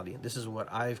reality. This is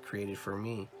what I've created for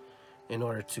me in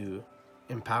order to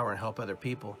empower and help other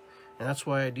people. And that's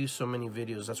why I do so many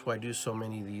videos. That's why I do so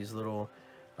many of these little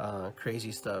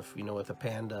crazy stuff, with the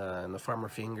panda and the farmer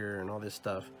finger and all this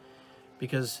stuff.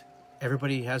 Because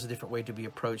everybody has a different way to be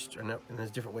approached, and there's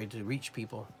a different way to reach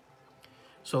people.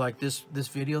 So like this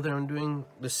video that I'm doing,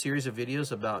 this series of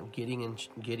videos about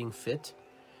getting fit,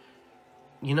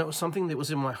 something that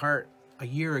was in my heart a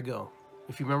year ago.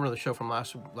 If you remember the show from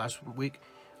last week,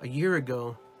 a year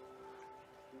ago,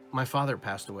 my father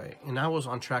passed away, and I was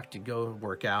on track to go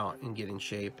work out and get in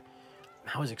shape.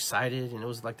 I was excited, and it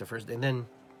was like the first day, and then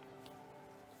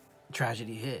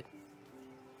tragedy hit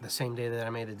the same day that I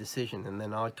made a decision, and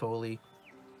then I totally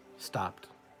stopped.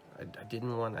 I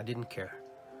didn't care.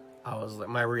 I was like,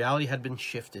 my reality had been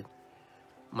shifted.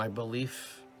 My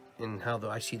belief in how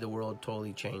I see the world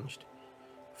totally changed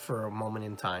for a moment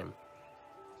in time.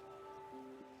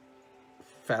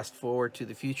 Fast forward to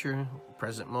the future,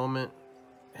 present moment,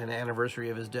 and the anniversary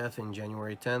of his death in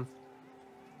January 10th.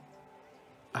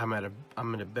 I'm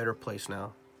in a better place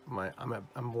now.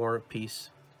 I'm more at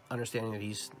peace, understanding that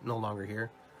he's no longer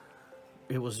here.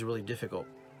 It was really difficult.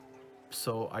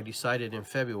 So I decided in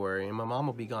February, and my mom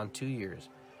will be gone 2 years,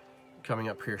 coming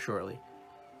up here shortly.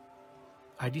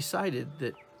 I decided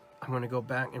that I'm going to go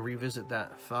back and revisit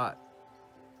that thought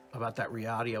about that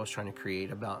reality I was trying to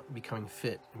create, about becoming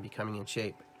fit and becoming in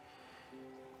shape.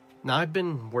 Now I've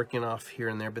been working off here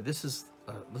and there, but this is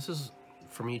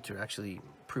for me to actually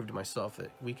prove to myself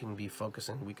that we can be focused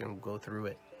and we can go through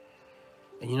it.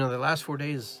 And you know, the last 4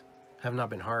 days have not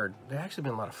been hard. They've actually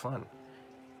been a lot of fun.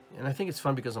 And I think it's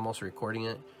fun because I'm also recording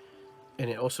it, and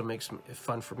it also makes it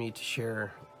fun for me to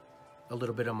share a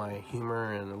little bit of my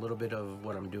humor and a little bit of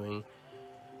what I'm doing.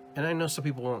 And I know some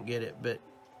people won't get it, but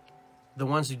the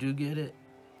ones who do get it,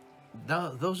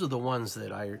 those are the ones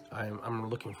that I'm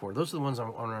looking for. Those are the ones I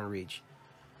want to reach.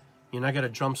 You know, I got a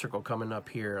drum circle coming up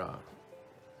here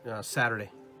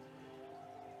Saturday.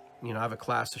 You know, I have a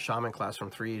class, a shaman class from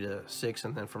 3 to 6,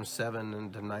 and then from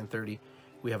 7 to 9:30,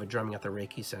 we have a drumming at the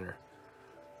Reiki Center.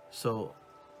 So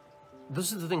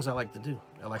those are the things I like to do.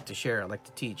 I like to share. I like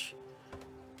to teach.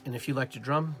 And if you like to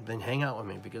drum, then hang out with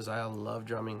me, because I love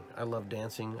drumming. I love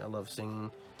dancing. I love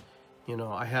singing. You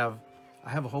know, I have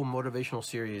a whole motivational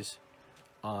series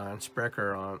on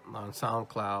Sprecher, on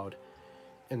SoundCloud,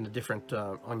 and the different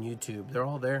on YouTube. They're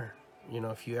all there. You know,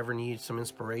 if you ever need some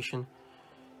inspiration,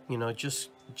 you know, just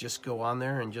go on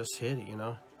there and just hit it. You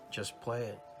know, just play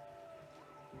it.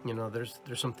 You know, there's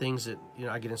some things that, you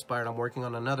know, I get inspired. I'm working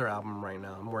on another album right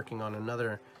now. I'm working on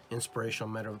another inspirational,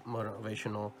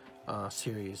 motivational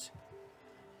series.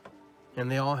 And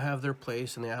they all have their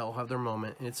place and they all have their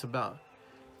moment. And it's about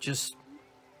just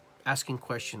asking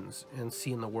questions and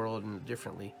seeing the world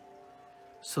differently.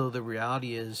 So the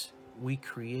reality is we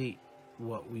create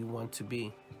what we want to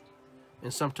be.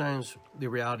 And sometimes the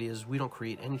reality is we don't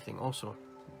create anything also.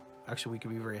 Actually, we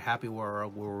can be very happy where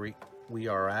we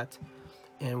are at.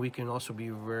 And we can also be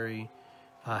very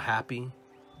happy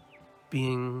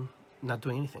being not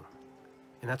doing anything.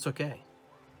 And that's okay.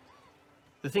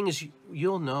 The thing is,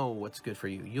 you'll know what's good for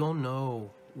you. You'll know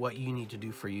what you need to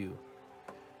do for you.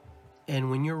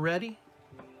 And when you're ready,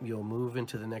 you'll move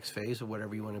into the next phase of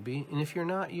whatever you want to be. And if you're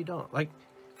not, you don't. Like,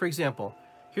 for example,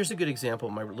 here's a good example.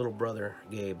 My little brother,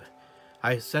 Gabe.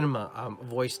 I sent him a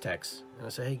voice text. And I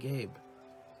said, hey, Gabe,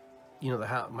 you know, the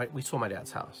house, we sold my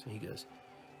dad's house. And he goes,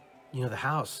 you know, the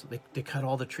house, they cut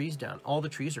all the trees down. All the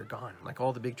trees are gone. Like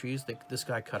all the big trees, this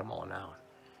guy cut them all down.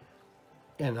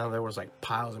 And now there was like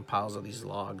piles and piles of these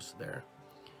logs there.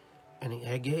 And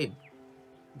hey, Gabe,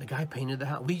 the guy painted the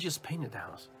house. We just painted the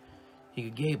house. He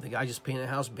goes, Gabe, the guy just painted the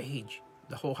house beige.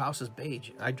 The whole house is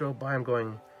beige. I drove by him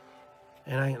going,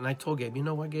 and I told Gabe, you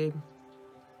know what, Gabe?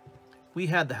 We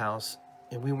had the house,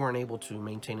 and we weren't able to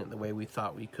maintain it the way we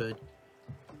thought we could.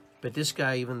 But this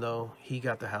guy, even though he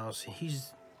got the house,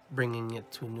 he's bringing it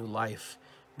to a new life,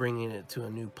 bringing it to a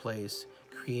new place,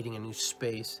 creating a new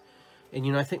space. And,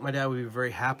 you know, I think my dad would be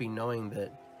very happy knowing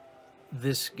that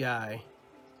this guy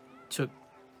took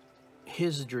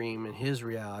his dream and his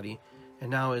reality and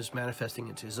now is manifesting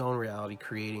into his own reality,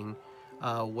 creating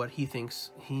what he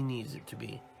thinks he needs it to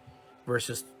be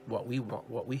versus what we want,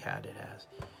 what we had it as.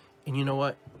 And you know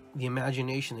what? The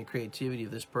imagination, the creativity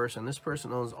of this person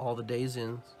owns all the Days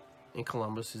Inns in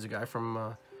Columbus. He's a guy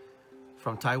from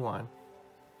Taiwan,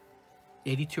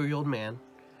 82-year-old man,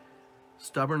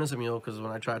 stubborn as a mule, because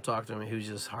when I tried to talk to him, he was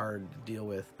just hard to deal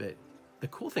with. But the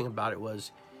cool thing about it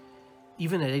was,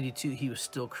 even at 82, he was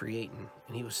still creating,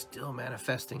 and he was still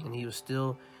manifesting, and he was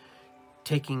still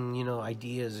taking, you know,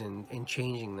 ideas and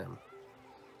changing them.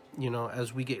 You know,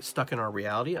 as we get stuck in our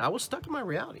reality, I was stuck in my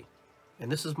reality.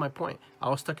 And this is my point. I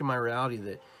was stuck in my reality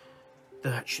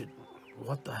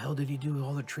what the hell did he do with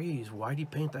all the trees? Why did he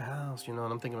paint the house? You know,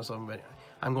 and I'm thinking to myself,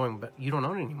 but you don't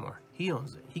own it anymore. He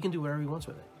owns it. He can do whatever he wants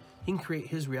with it. He can create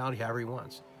his reality however he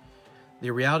wants. The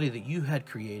reality that you had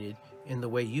created and the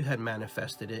way you had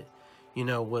manifested it, you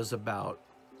know, was about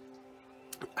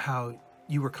how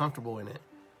you were comfortable in it.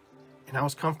 And I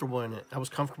was comfortable in it. I was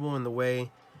comfortable in the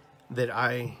way that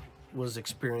I was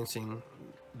experiencing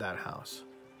that house,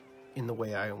 in the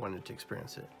way I wanted to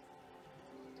experience it.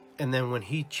 And then when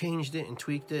he changed it and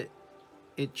tweaked it,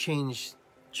 it changes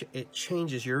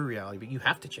your reality, but you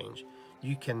have to change.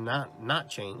 You cannot not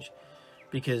change,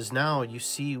 because now you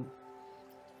see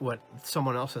what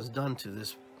someone else has done to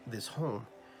this home.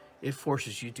 It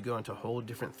forces you to go into a whole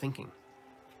different thinking.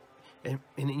 And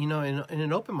you know, and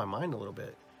it opened my mind a little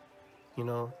bit. You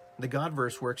know, The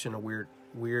Godverse works in a weird,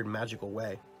 magical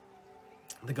way.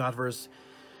 The Godverse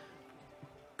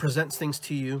presents things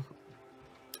to you,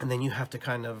 and then you have to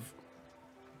kind of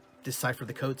decipher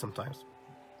the code sometimes.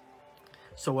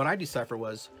 So what I deciphered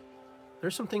was,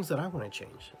 there's some things that I want to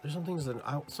change. There's some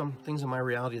things in my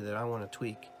reality that I want to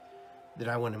tweak, that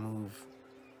I want to move,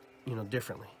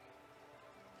 differently.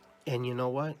 And you know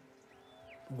what?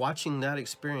 Watching that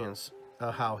experience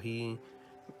of how he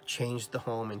changed the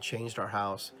home and changed our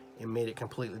house and made it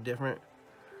completely different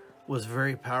was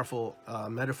very powerful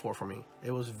metaphor for me.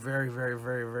 It was very, very,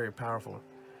 very, very powerful.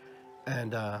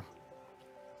 And I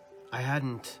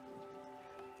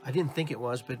didn't think it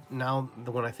was, but now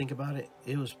when I think about it,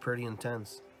 it was pretty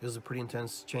intense. It was a pretty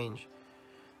intense change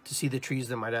to see the trees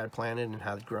that my dad planted and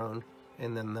had grown,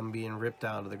 and then them being ripped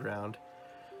out of the ground.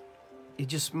 It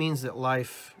just means that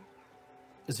life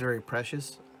is very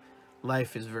precious.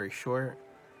 Life is very short.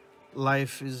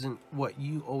 Life isn't what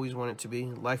you always want it to be.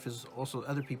 Life is also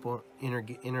other people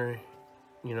engaging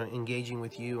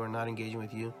with you or not engaging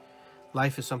with you.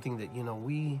 Life is something that,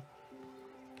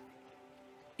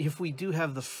 if we do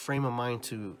have the frame of mind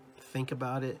to think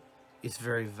about it, it's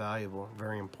very valuable,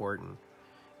 very important,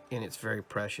 and it's very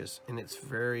precious, and it's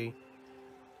very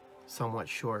somewhat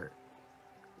short.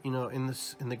 In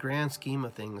the grand scheme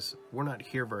of things, we're not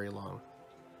here very long.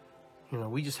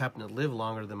 We just happen to live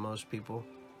longer than most people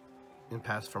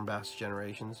from past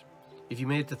generations. If you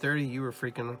made it to 30, you were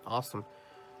freaking awesome.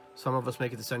 Some of us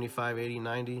make it to 75, 80,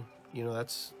 90.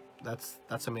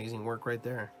 That's amazing work right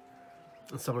there.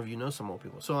 And some of you know some old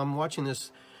people. So I'm watching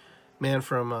this man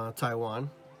from Taiwan,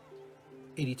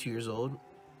 82 years old,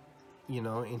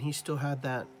 and he still had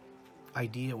that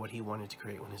idea what he wanted to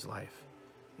create in his life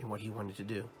and what he wanted to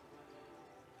do.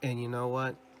 And you know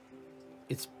what?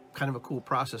 It's kind of a cool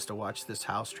process to watch this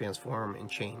house transform and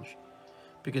change,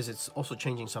 because it's also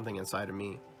changing something inside of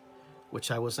me,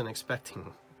 which I wasn't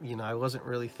expecting. I wasn't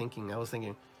really thinking. I was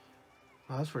thinking,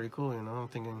 oh, that's pretty cool. I'm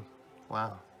thinking,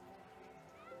 wow.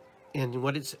 And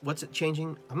what's it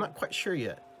changing? I'm not quite sure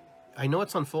yet. I know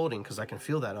it's unfolding because I can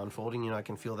feel that unfolding. I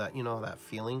can feel that, that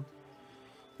feeling.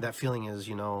 That feeling is,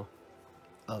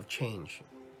 of change.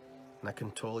 And I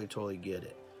can totally get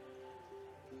it.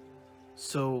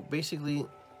 So basically,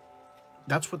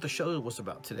 that's what the show was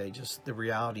about today. Just the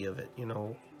reality of it.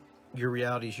 Your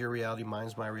reality is your reality.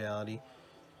 Mine's my reality.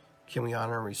 Can we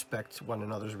honor and respect one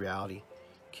another's reality?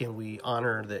 Can we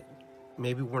honor that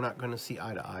maybe we're not going to see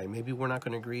eye to eye? Maybe we're not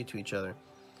going to agree to each other.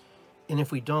 And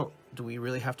if we don't, do we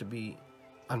really have to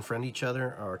unfriend each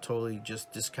other or totally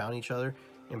just discount each other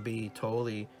and be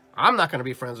totally, I'm not going to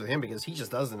be friends with him because he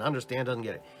just doesn't understand, doesn't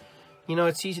get it.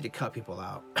 It's easy to cut people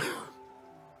out.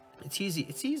 It's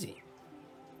easy.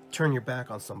 Turn your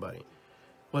back on somebody.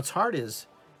 What's hard is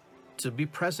to be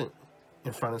present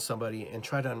in front of somebody and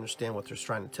try to understand what they're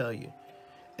trying to tell you,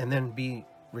 and then be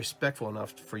respectful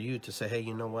enough for you to say, hey,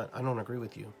 you know what? I don't agree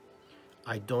with you.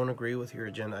 I don't agree with your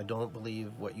agenda. I don't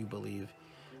believe what you believe.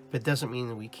 But it doesn't mean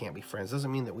that we can't be friends. It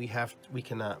doesn't mean that we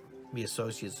cannot be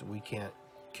associates. We can't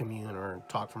commune or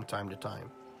talk from time to time.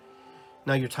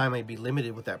 Now, your time may be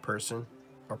limited with that person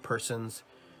or persons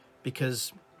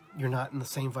because you're not in the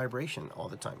same vibration all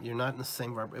the time. You're not in the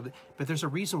same vibration. But there's a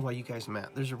reason why you guys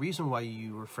met. There's a reason why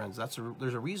you were friends.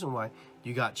 There's a reason why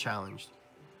you got challenged.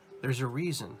 There's a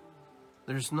reason.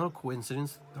 There's no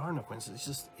coincidence. There are no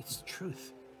coincidences. It's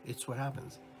truth. It's what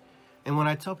happens. And when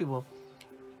I tell people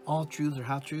all truths are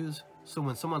half truths, so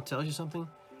when someone tells you something,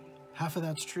 half of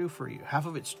that's true for you. Half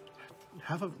of it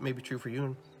may be true for you,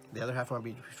 and the other half might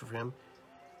be true for him.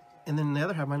 And then the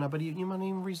other half might not, but you might not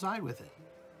even reside with it.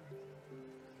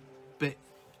 But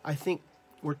I think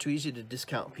we're too easy to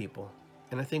discount people.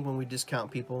 And I think when we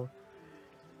discount people,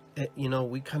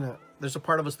 there's a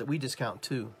part of us that we discount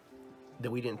too,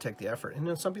 that we didn't take the effort. And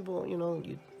then some people,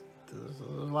 there's a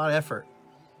lot of effort.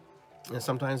 And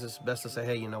sometimes it's best to say,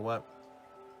 hey, you know what?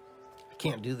 I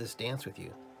can't do this dance with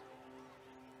you.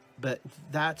 But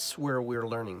that's where we're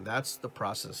learning. That's the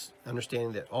process.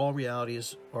 Understanding that all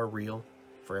realities are real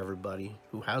for everybody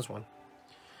who has one.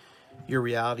 Your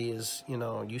reality is,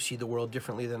 you see the world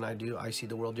differently than I do. I see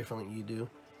the world differently than you do.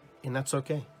 And that's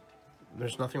okay.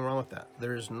 There's nothing wrong with that.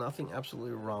 There is nothing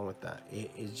absolutely wrong with that.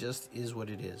 It just is what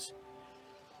it is.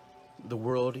 The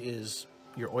world is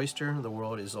your oyster. The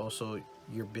world is also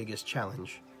your biggest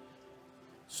challenge.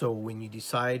 So when you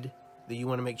decide that you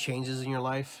want to make changes in your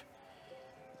life,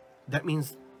 that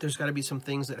means there's got to be some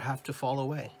things that have to fall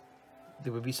away.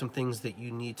 There would be some things that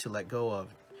you need to let go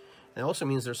of. And it also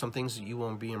means there's some things that you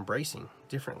won't be embracing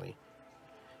differently.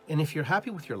 And if you're happy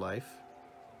with your life,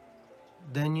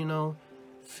 then,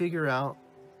 figure out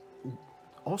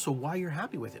also why you're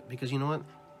happy with it. Because you know what?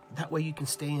 That way you can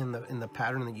stay in the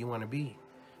pattern that you want to be.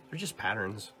 They're just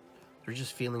patterns. They're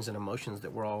just feelings and emotions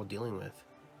that we're all dealing with.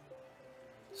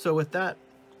 So with that,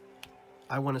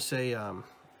 I want to say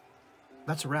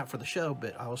that's a wrap for the show,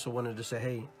 but I also wanted to say,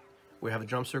 hey, we have a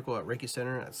drum circle at Reiki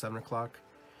Center at 7 o'clock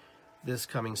this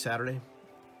coming Saturday.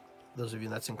 Those of you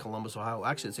that's in Columbus, Ohio.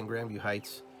 Actually, it's in Grandview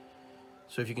Heights.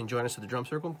 So if you can join us at the drum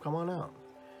circle, come on out.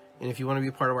 And if you want to be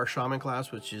part of our shaman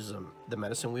class, which is the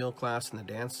medicine wheel class and the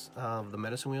dance of the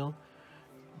medicine wheel,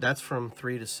 that's from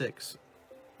 3 to 6.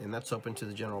 And that's open to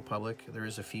the general public. There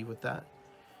is a fee with that.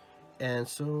 And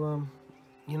so,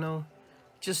 you know,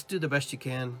 just do the best you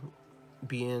can.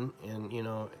 Being and, you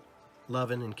know,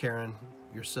 loving and caring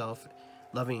yourself.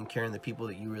 Loving and caring the people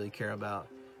that you really care about.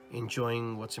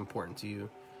 Enjoying what's important to you.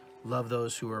 Love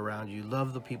those who are around you.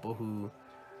 Love the people who,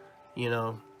 you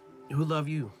know, who love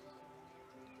you.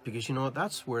 Because you know what?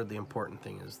 That's where the important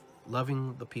thing is.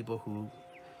 Loving the people who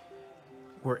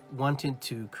wanted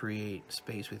to create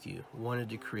space with you. Wanted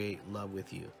to create love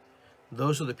with you.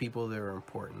 Those are the people that are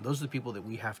important. Those are the people that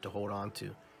we have to hold on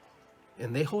to.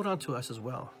 And they hold on to us as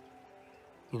well.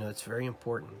 You know, it's very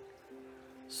important.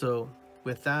 So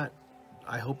with that,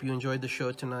 I hope you enjoyed the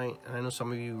show tonight. And I know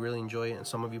some of you really enjoy it and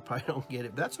some of you probably don't get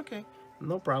it. That's okay.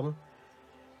 No problem.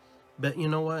 But you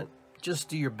know what? Just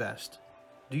do your best.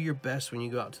 Do your best when you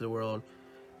go out to the world.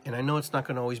 And I know it's not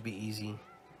going to always be easy,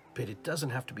 but it doesn't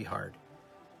have to be hard.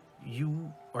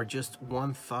 You are just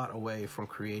one thought away from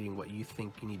creating what you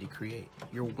think you need to create.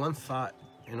 You're one thought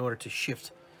in order to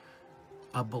shift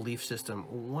a belief system.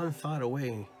 One thought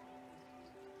away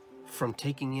from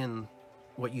taking in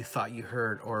what you thought you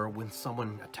heard, or when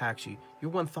someone attacks you.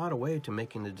 You're one thought away to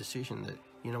making the decision that,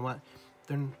 you know what,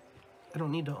 I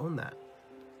don't need to own that.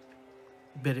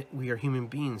 But we are human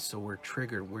beings, so we're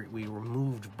triggered. We were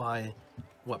moved by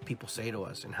what people say to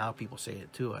us and how people say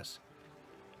it to us.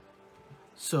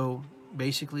 So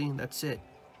basically, that's it.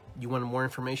 You want more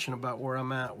information about where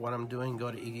I'm at, what I'm doing, go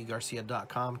to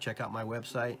iggygarcia.com. Check out my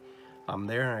website. I'm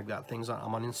there. I've got things on.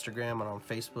 I'm on Instagram. I'm on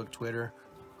Facebook, Twitter.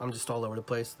 I'm just all over the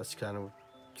place. That's kind of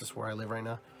just where I live right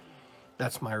now.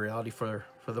 That's my reality for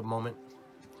the moment.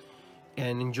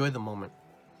 And enjoy the moment.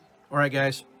 All right,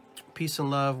 guys. Peace and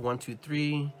love. 1, 2,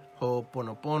 3.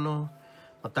 Ho'oponopono.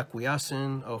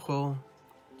 Matakuyasin. Oho.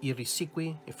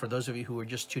 Irisikwi. For those of you who are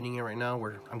just tuning in right now,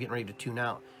 I'm getting ready to tune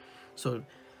out. So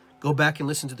go back and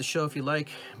listen to the show if you like.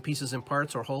 Pieces and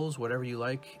parts or wholes, whatever you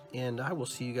like. And I will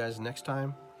see you guys next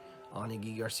time on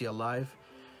Iggy Garcia Live.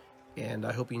 And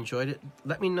I hope you enjoyed it.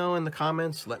 Let me know in the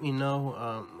comments. Let me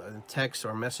know text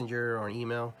or messenger or an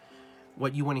email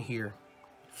what you want to hear.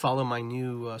 Follow my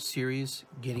new series,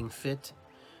 Getting Fit,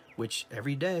 which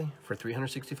every day for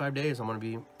 365 days I'm going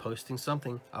to be posting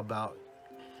something about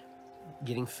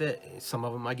getting fit. Some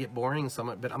of them might get boring,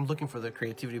 but I'm looking for the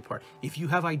creativity part. If you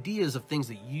have ideas of things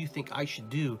that you think I should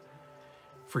do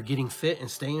for getting fit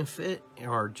and staying fit,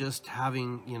 or just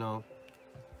having, you know,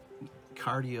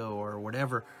 cardio or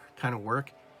whatever kind of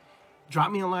work,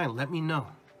 drop me a line. Let me know,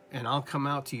 and I'll come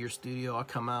out to your studio. I'll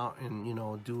come out and, you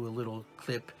know, do a little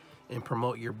clip and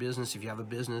promote your business if you have a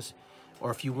business,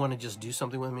 or if you want to just do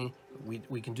something with me,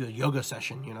 we can do a yoga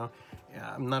session. You know,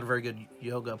 I'm not a very good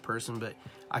yoga person, but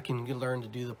I can learn to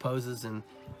do the poses, and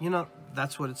you know,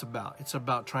 that's what it's about. It's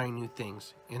about trying new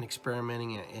things and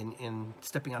experimenting and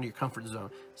stepping out of your comfort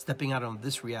zone, stepping out of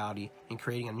this reality and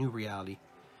creating a new reality.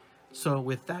 So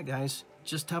with that, guys,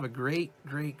 just have a great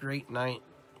night.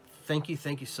 Thank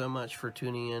you so much for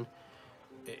tuning in.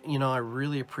 You know, I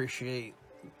really appreciate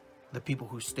the people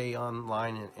who stay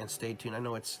online and stay tuned. I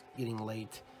know it's getting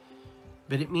late,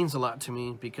 but it means a lot to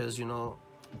me because, you know,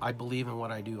 I believe in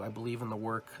what I do. I believe in the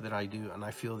work that I do, and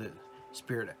I feel that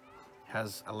Spirit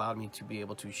has allowed me to be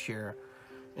able to share,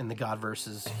 and the Godverse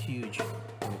is huge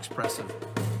and expressive.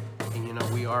 And, you know,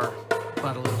 we are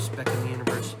but a little speck in the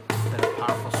universe, but a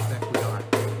powerful speck we are.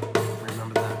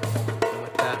 Remember that. And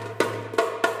with that,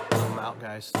 I'm out,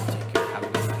 guys. Take care. Have a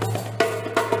good night.